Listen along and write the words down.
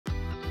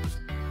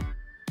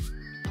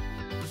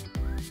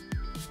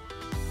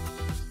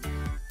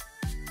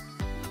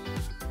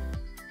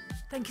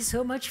Thank you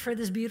so much for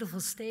this beautiful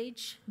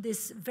stage,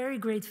 this very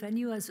great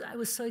venue. I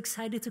was so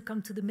excited to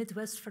come to the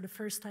Midwest for the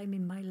first time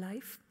in my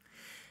life.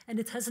 And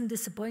it hasn't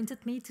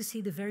disappointed me to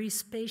see the very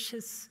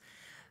spacious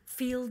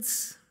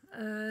fields,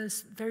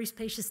 very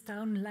spacious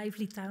town,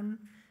 lively town.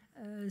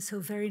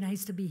 So very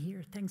nice to be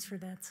here. Thanks for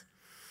that.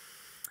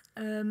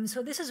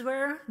 So this is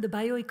where the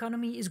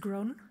bioeconomy is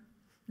grown,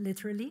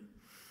 literally.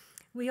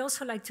 We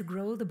also like to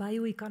grow the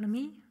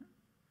bioeconomy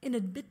in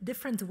a bit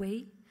different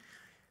way.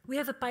 We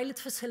have a pilot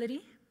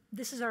facility.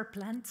 This is our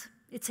plant.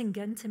 It's in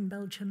Ghent, in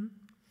Belgium.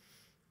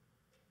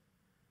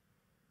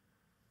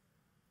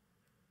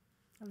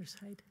 Other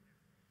side.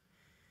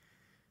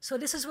 So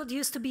this is what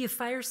used to be a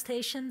fire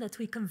station that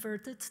we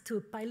converted to a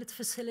pilot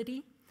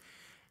facility.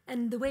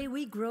 And the way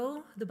we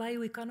grow the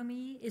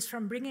bioeconomy is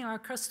from bringing our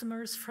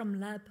customers from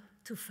lab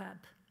to fab.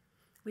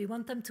 We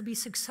want them to be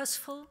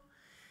successful.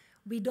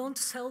 We don't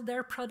sell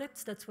their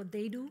products, that's what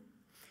they do.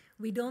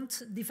 We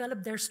don't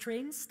develop their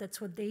strains,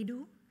 that's what they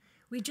do.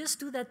 We just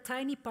do that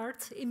tiny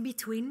part in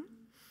between.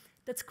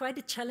 That's quite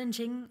a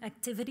challenging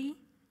activity.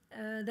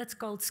 That's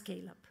called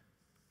scale-up.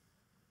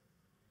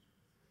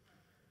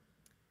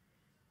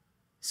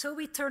 So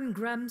we turn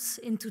grams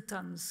into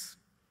tons.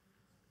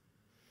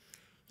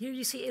 Here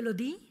you see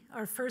Elodie,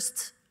 our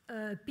first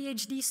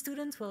PhD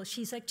student. Well,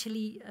 she's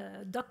actually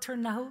a doctor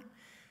now.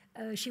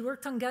 She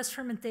worked on gas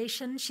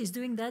fermentation. She's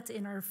doing that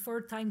in our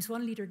 4 ×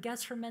 1 liter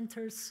gas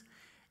fermenters.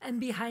 And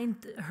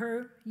behind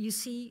her, you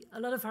see a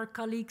lot of our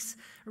colleagues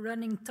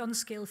running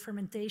ton-scale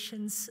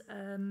fermentations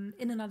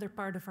in another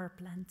part of our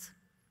plant.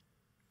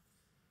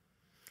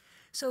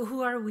 So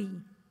who are we?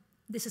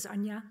 This is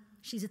Anja.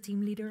 She's a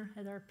team leader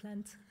at our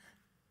plant.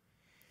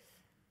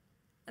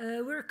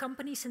 We're a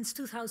company since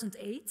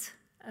 2008.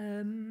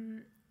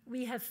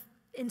 We have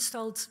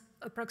installed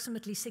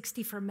approximately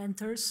 60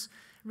 fermenters,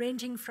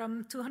 ranging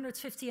from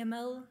 250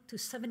 ml to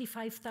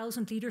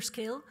 75,000 liter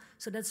scale.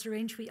 So that's the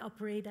range we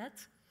operate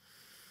at.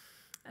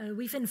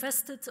 We've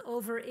invested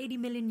over 80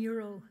 million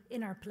euro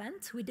in our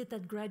plant. We did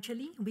that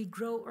gradually. We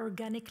grow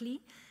organically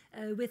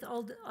with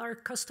all our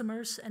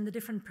customers and the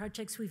different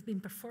projects we've been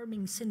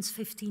performing since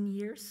 15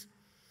 years.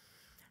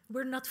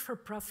 We're not for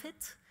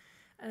profit.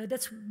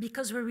 That's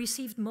because we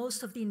received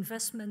most of the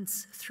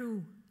investments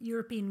through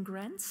European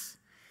grants,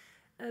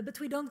 but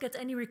we don't get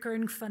any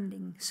recurring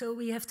funding. So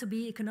we have to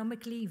be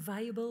economically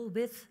viable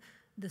with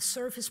the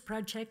service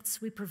projects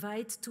we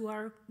provide to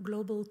our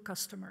global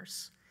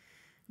customers.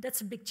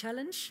 That's a big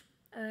challenge.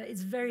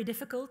 It's very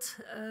difficult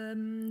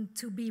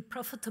to be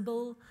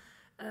profitable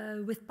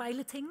with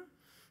piloting.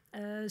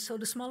 So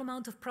the small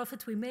amount of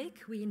profit we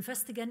make, we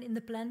invest again in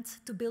the plant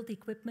to build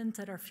equipment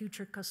that our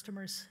future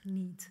customers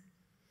need.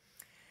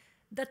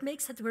 That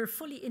makes it we're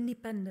fully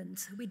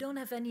independent. We don't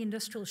have any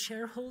industrial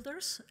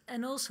shareholders,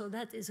 and also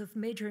that is of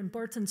major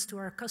importance to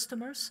our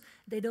customers.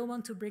 They don't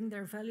want to bring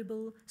their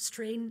valuable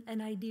strain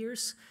and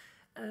ideas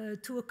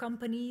to a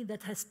company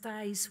that has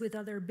ties with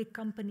other big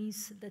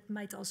companies that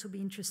might also be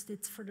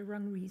interested for the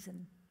wrong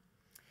reason.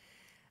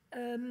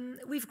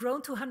 We've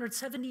grown to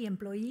 170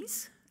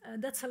 employees.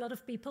 That's a lot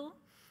of people.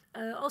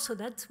 Also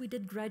that we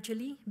did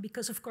gradually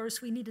because, of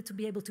course, we needed to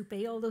be able to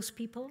pay all those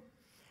people.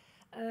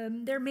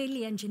 They're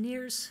mainly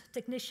engineers,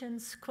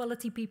 technicians,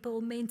 quality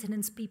people,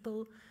 maintenance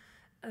people.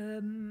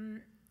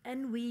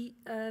 And we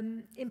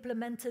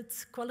implemented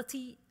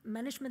quality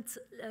management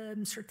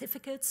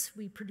certificates.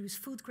 We produce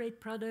food-grade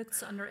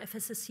products under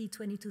FSSC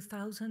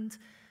 22000,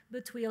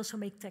 but we also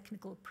make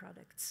technical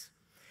products.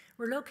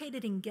 We're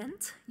located in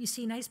Ghent. You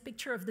see a nice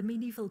picture of the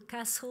medieval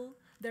castle.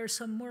 There are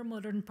some more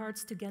modern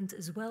parts to Ghent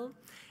as well.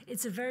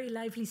 It's a very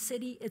lively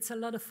city. It's a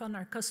lot of fun.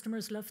 Our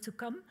customers love to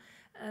come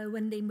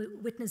when they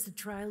witness the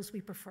trials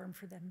we perform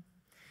for them.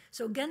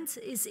 So Ghent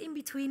is in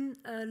between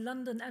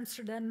London,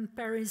 Amsterdam,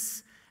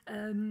 Paris,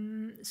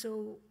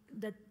 so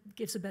that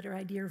gives a better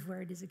idea of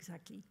where it is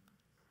exactly.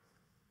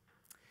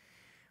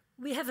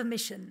 We have a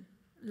mission,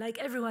 like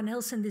everyone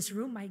else in this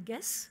room, I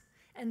guess,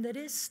 and that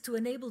is to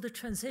enable the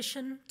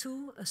transition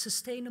to a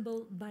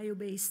sustainable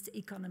bio-based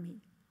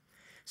economy.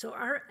 So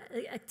our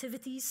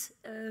activities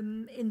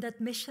in that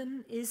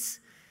mission is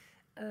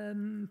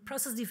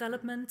process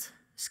development,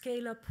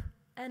 scale-up,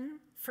 and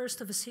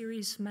first of a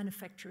series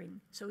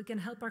manufacturing. So we can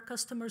help our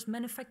customers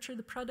manufacture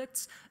the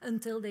products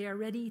until they are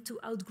ready to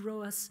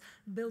outgrow us,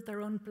 build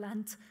their own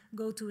plant,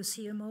 go to a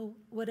CMO,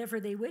 whatever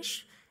they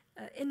wish.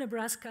 In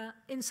Nebraska,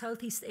 in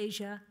Southeast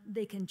Asia,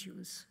 they can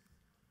choose.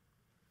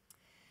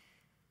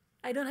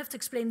 I don't have to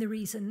explain the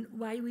reason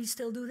why we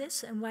still do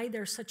this and why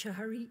there's such a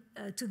hurry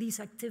to these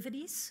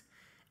activities.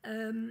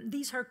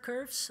 These are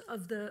curves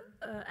of the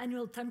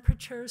annual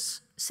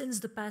temperatures since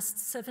the past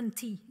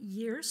 70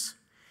 years.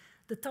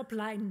 The top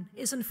line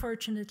is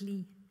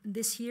unfortunately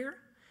this year,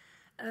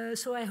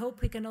 so I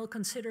hope we can all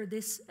consider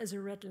this as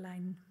a red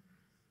line.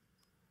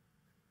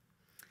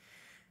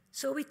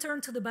 So we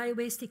turn to the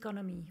bio-based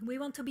economy. We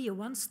want to be a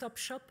one-stop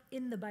shop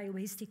in the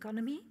bio-based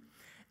economy.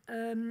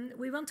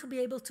 We want to be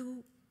able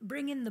to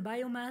bring in the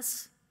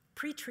biomass,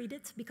 pre-treat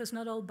it, because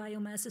not all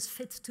biomass is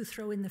fit to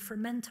throw in the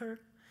fermenter.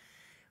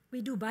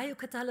 We do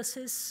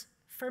biocatalysis,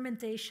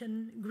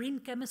 fermentation, green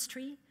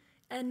chemistry,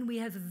 and we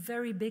have a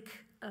very big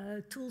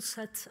tool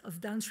set of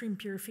downstream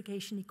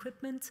purification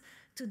equipment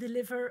to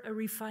deliver a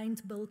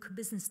refined bulk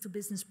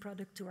business-to-business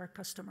product to our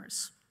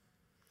customers.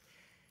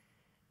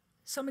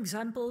 Some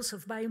examples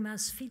of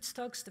biomass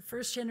feedstocks: the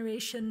first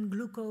generation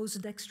glucose,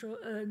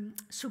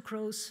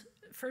 sucrose,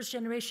 first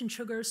generation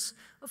sugars,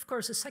 of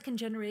course a second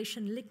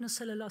generation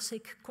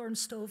lignocellulosic, corn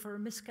stover,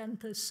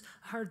 miscanthus,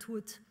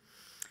 hardwood,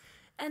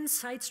 and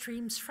side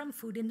streams from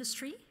food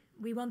industry.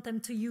 We want them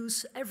to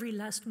use every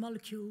last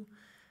molecule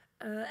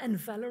and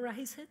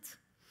valorize it.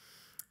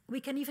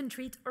 We can even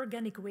treat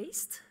organic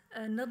waste,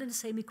 not in the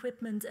same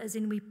equipment as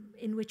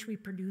in which we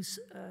produce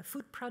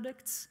food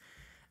products,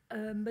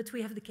 but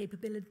we have the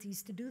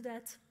capabilities to do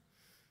that.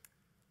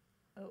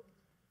 Oh.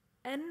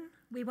 And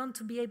we want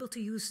to be able to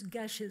use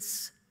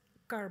gaseous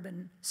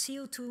carbon,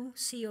 CO2,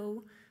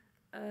 CO,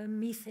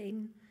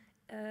 methane,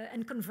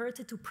 and convert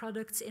it to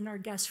products in our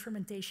gas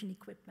fermentation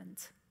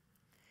equipment.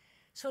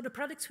 So the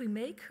products we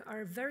make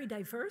are very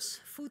diverse: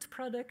 food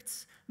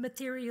products,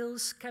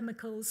 materials,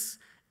 chemicals,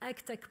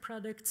 ag-tech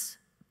products,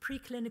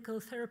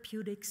 preclinical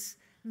therapeutics,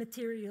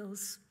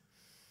 materials.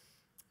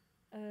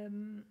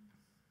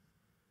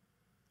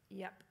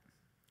 Yep.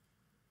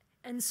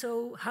 And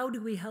so how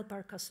do we help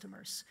our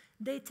customers?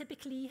 They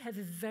typically have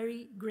a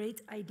very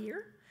great idea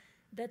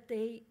that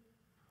they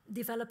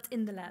developed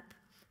in the lab.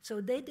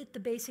 So they did the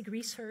basic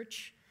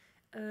research.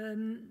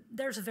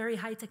 There's a very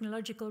high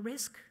technological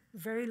risk,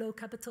 very low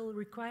capital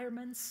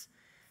requirements,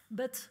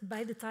 but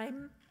by the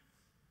time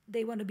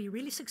they want to be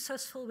really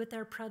successful with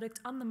their product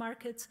on the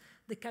market,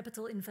 the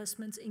capital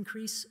investments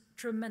increase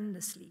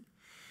tremendously.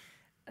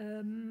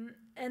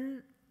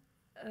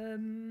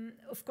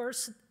 Of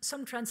course,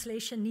 some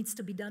translation needs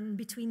to be done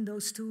between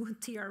those two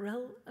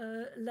TRL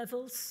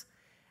levels,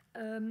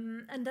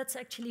 and that's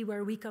actually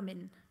where we come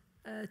in,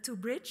 to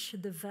bridge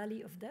the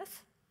valley of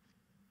death.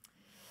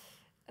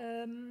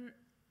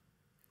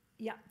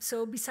 Yeah,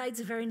 so besides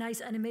a very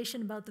nice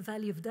animation about the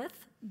valley of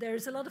death,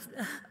 there's a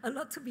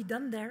lot to be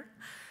done there.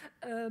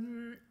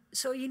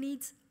 So you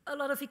need a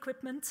lot of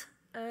equipment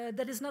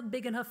that is not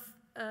big enough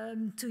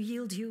to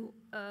yield you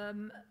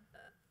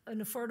an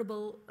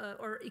affordable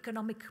or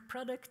economic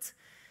product.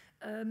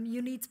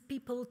 You need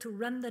people to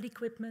run that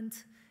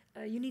equipment.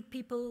 You need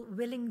people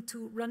willing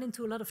to run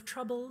into a lot of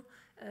trouble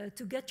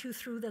to get you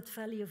through that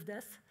valley of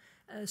death.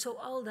 So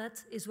all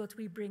that is what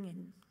we bring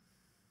in.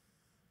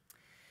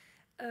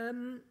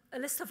 A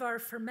list of our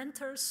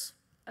fermenters.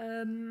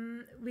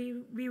 We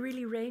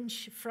really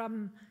range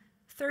from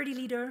 30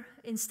 liter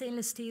in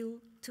stainless steel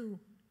to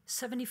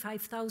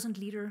 75,000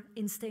 liter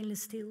in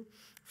stainless steel,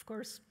 of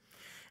course.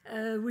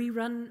 We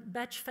run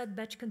batch-fed,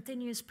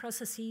 batch-continuous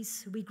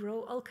processes. We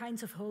grow all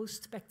kinds of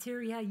hosts: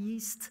 bacteria,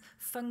 yeast,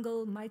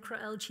 fungal,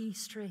 microalgae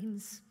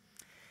strains,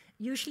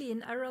 usually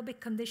in aerobic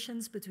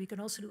conditions, but we can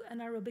also do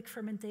anaerobic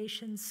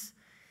fermentations,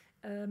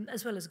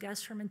 as well as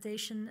gas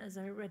fermentation, as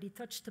I already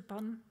touched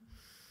upon.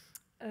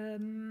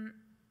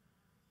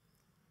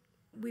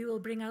 We will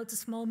bring out a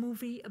small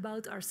movie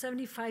about our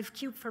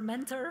 75-cube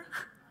fermenter.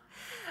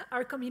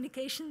 Our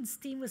communications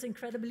team was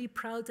incredibly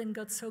proud and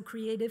got so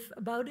creative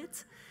about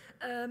it.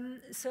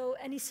 So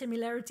any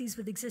similarities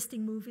with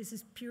existing movies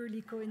is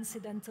purely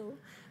coincidental.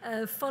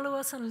 Follow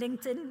us on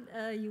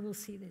LinkedIn, you will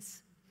see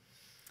this.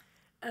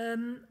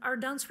 Our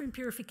downstream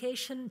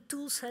purification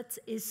tool set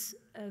is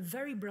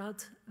very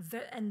broad,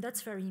 and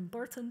that's very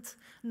important.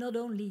 Not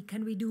only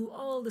can we do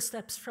all the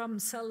steps from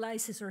cell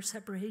lysis or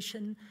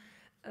separation,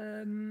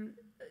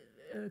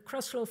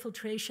 cross-flow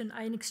filtration,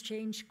 ion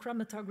exchange,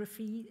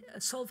 chromatography,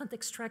 solvent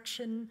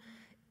extraction,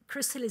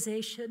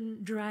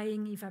 crystallization,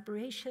 drying,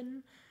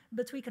 evaporation,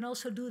 but we can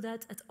also do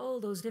that at all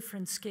those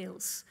different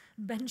scales: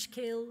 bench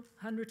scale,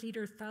 100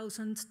 liter,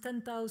 1,000,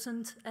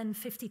 10,000, and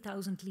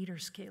 50,000 liter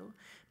scale.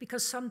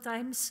 Because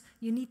sometimes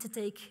you need to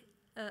take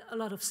a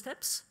lot of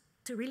steps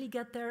to really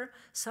get there.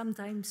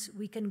 Sometimes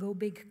we can go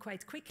big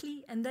quite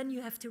quickly, and then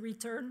you have to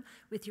return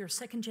with your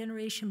second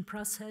generation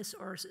process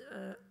or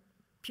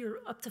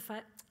pure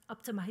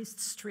optimized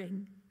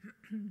strain.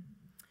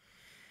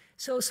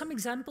 So some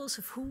examples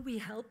of who we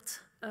helped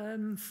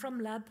from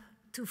lab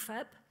to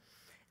fab.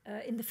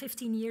 In the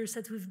 15 years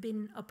that we've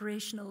been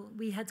operational,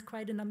 we had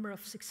quite a number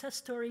of success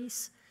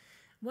stories.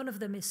 One of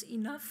them is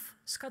Enough,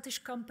 Scottish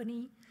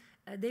company.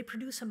 They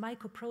produce a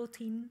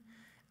mycoprotein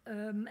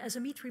as a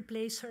meat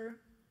replacer.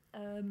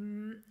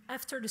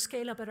 After the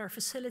scale-up at our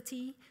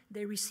facility,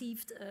 they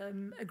received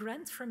a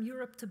grant from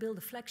Europe to build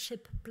a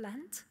flagship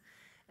plant.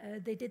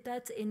 They did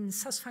that in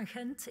Sas van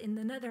Gent in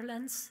the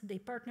Netherlands. They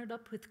partnered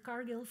up with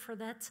Cargill for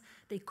that.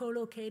 They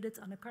co-located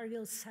on a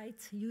Cargill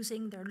site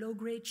using their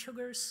low-grade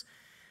sugars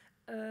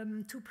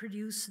to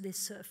produce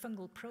this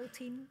fungal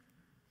protein.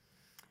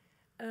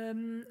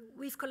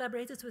 We've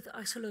collaborated with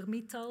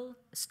ArcelorMittal,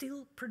 a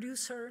steel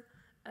producer,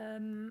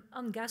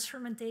 on gas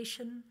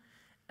fermentation,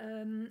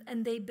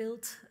 and they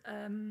built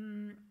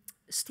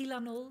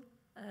Stilanol,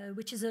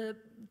 which is a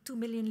 2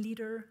 million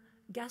liter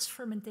gas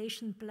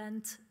fermentation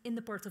plant in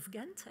the port of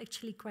Ghent,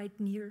 actually quite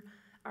near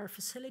our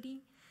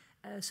facility.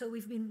 So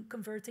we've been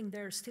converting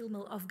their steel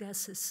mill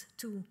off-gases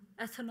to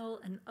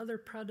ethanol and other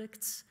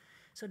products.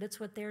 So that's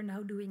what they're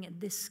now doing at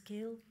this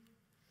scale.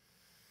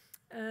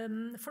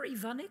 For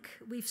Evonik,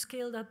 we've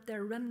scaled up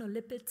their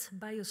rhamnolipid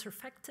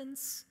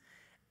biosurfactants,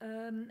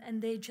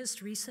 and they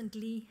just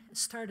recently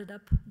started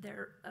up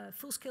their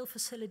full-scale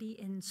facility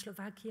in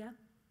Slovakia.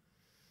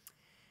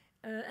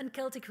 And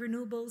Celtic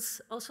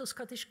Renewables, also a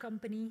Scottish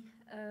company,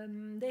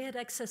 they had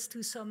access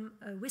to some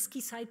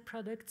whiskey side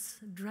products,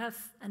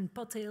 draff and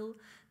pot ale,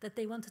 that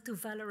they wanted to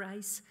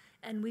valorize,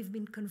 and we've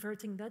been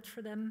converting that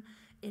for them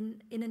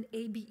in an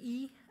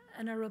ABE,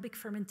 anaerobic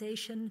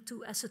fermentation,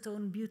 to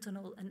acetone,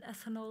 butanol, and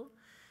ethanol.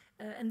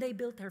 And they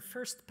built their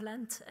first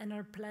plant and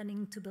are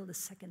planning to build a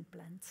second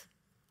plant.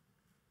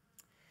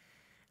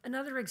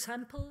 Another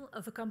example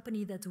of a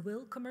company that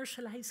will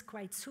commercialize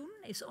quite soon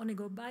is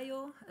Onigo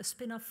Bio, a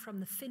spin-off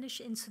from the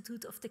Finnish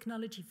Institute of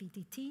Technology,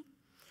 VTT.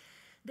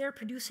 They're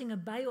producing a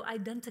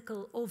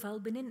bio-identical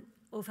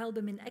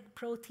ovalbumin egg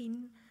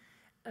protein.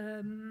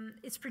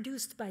 It's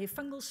produced by a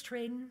fungal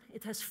strain.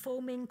 It has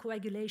foaming,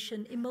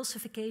 coagulation,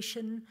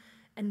 emulsification,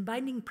 and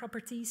binding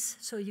properties,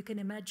 so you can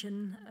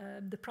imagine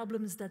the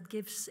problems that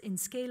gives in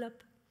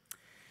scale-up.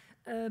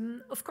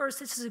 Of course,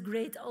 this is a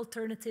great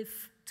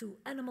alternative to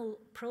animal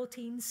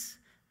proteins.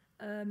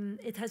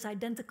 It has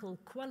identical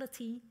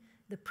quality,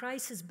 the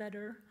price is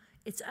better,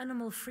 it's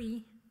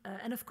animal-free,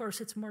 and of course,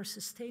 it's more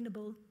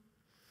sustainable.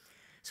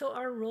 So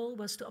our role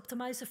was to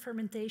optimize the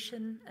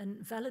fermentation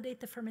and validate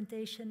the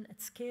fermentation at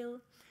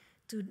scale,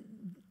 to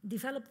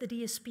develop the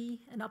DSP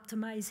and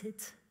optimize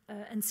it,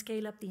 and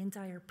scale up the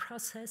entire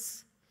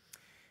process.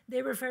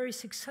 They were very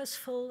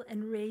successful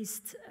and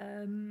raised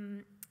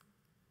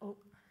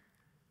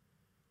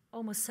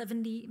almost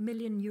 70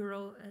 million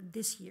euro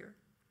this year.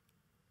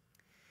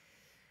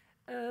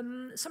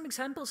 Some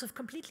examples of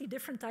completely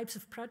different types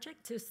of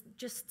projects,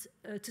 just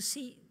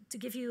to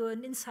give you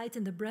an insight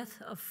in the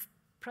breadth of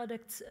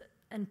products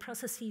and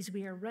processes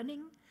we are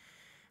running.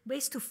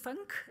 Waste to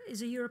Funk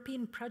is a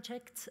European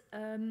project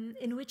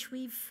in which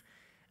we've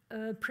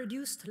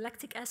produced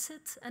lactic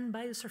acid and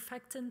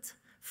biosurfactant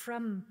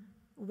from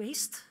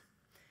waste,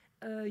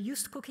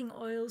 used cooking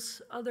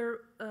oils, other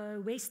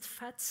waste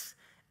fats,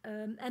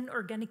 and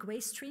organic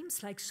waste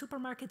streams like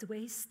supermarket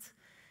waste,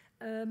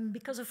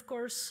 because of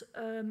course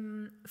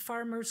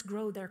farmers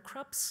grow their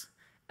crops,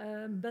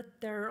 but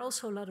there are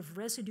also a lot of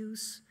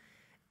residues.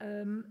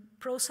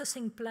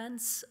 Processing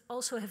plants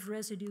also have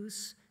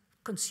residues,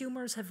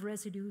 consumers have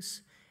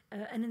residues,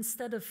 and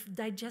instead of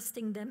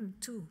digesting them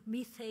to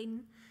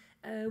methane,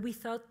 we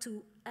thought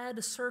to add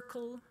a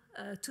circle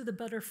to the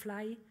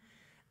butterfly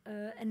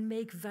and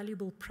make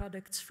valuable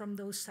products from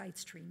those side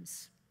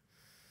streams.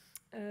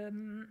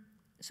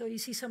 So you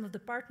see some of the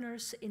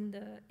partners in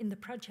the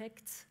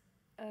project,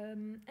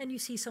 and you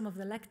see some of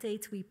the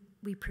lactate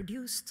we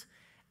produced.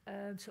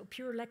 So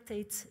pure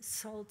lactate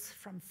salt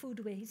from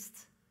food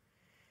waste,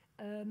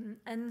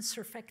 and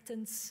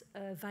surfactants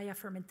via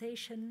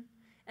fermentation.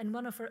 And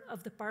one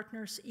of the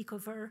partners,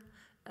 Ecover,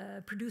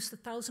 produced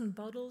 1,000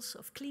 bottles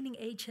of cleaning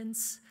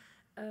agents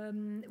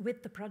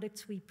with the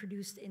products we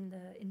produced in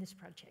this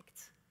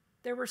project.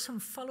 There were some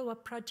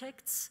follow-up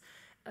projects,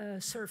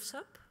 Surf's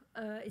Up.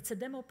 It's a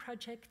demo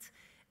project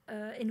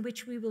in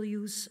which we will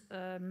use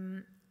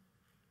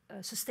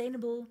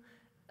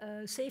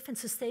safe and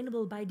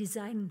sustainable by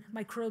design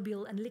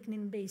microbial and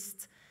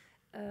lignin-based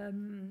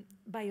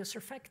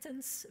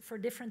biosurfactants for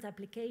different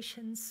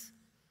applications,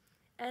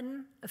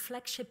 and a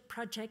flagship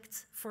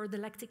project for the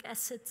lactic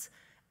acid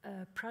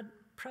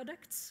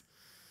products,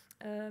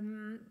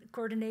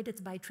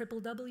 coordinated by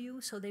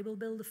Triple-W. So they will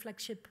build a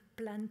flagship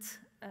plant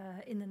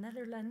in the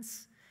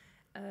Netherlands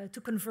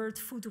to convert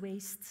food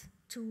waste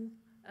to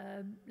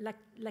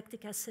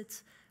lactic acid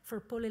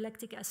for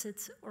polylactic acid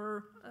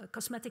or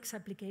cosmetics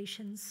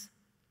applications.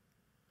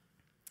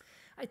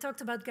 I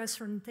talked about gas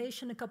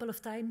fermentation a couple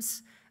of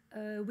times.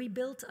 We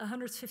built a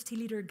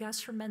 150-liter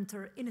gas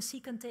fermenter in a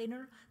sea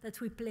container that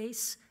we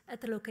place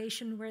at the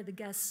location where the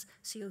gas,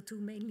 CO2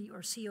 mainly,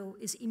 or CO,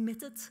 is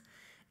emitted.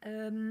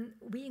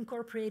 We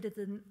incorporated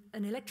an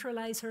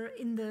electrolyzer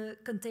in the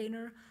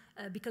container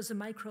because the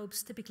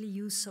microbes typically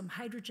use some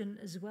hydrogen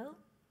as well.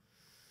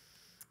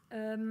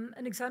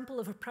 An example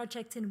of a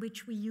project in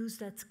which we used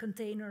that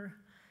container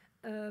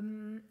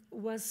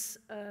was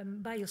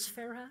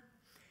Biosfera,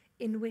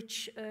 in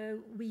which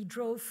we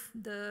drove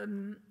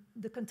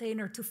the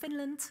container to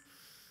Finland.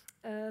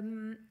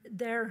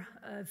 There,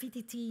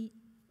 VTT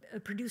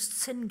produced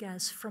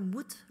syngas from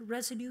wood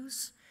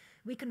residues.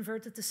 We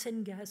converted the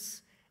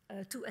syngas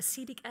to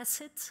acetic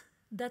acid.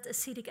 That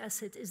acetic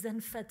acid is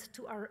then fed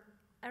to our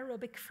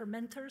aerobic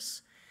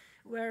fermenters,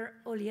 where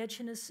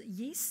oleaginous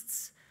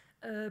yeasts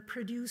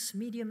produce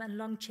medium and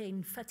long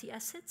chain fatty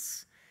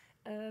acids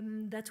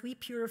that we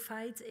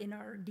purified in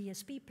our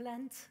DSP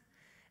plant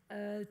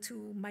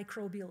to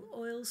microbial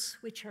oils,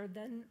 which are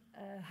then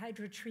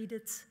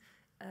hydrotreated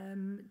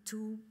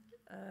to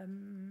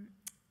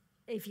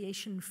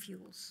aviation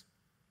fuels.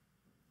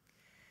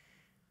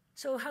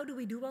 So how do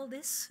we do all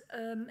this?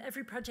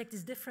 Every project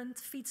is different,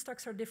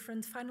 feedstocks are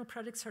different, final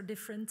products are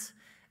different,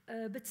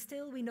 but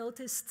still we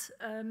noticed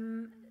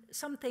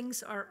some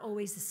things are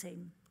always the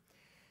same.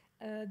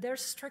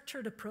 There's a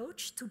structured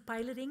approach to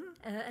piloting,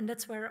 and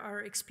that's where our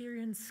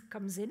experience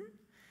comes in.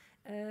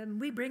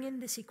 We bring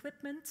in this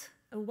equipment,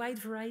 a wide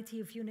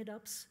variety of unit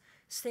ops,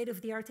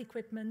 state-of-the-art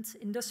equipment,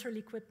 industrial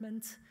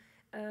equipment,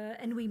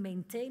 and we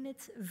maintain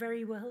it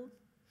very well.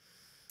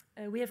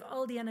 We have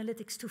all the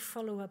analytics to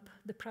follow up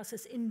the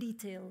process in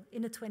detail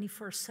in a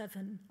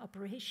 24/7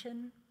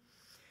 operation.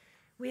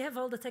 We have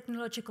all the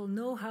technological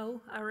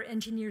know-how. Our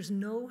engineers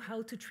know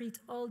how to treat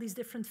all these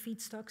different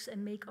feedstocks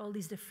and make all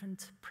these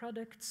different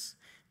products.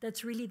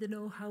 That's really the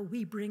know-how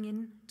we bring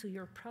in to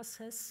your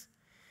process.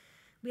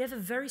 We have a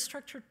very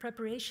structured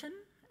preparation.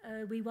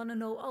 We want to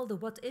know all the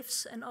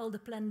what-ifs and all the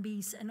plan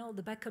Bs and all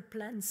the backup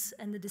plans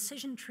and the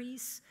decision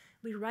trees.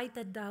 We write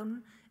that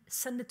down,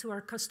 send it to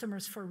our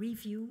customers for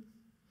review.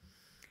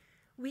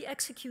 We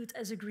execute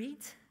as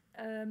agreed,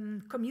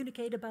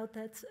 communicate about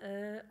that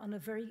on a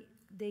very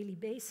daily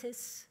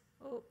basis.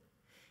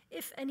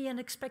 If any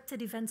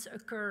unexpected events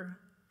occur,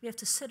 we have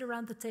to sit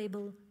around the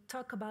table,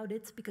 talk about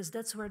it, because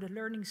that's where the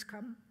learnings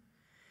come.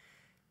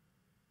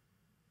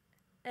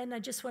 And I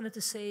just wanted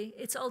to say,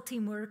 it's all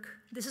teamwork.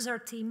 This is our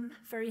team,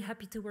 very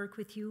happy to work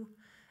with you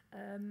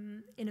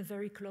in a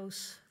very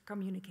close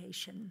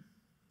communication.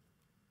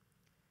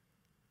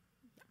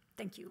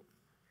 Thank you.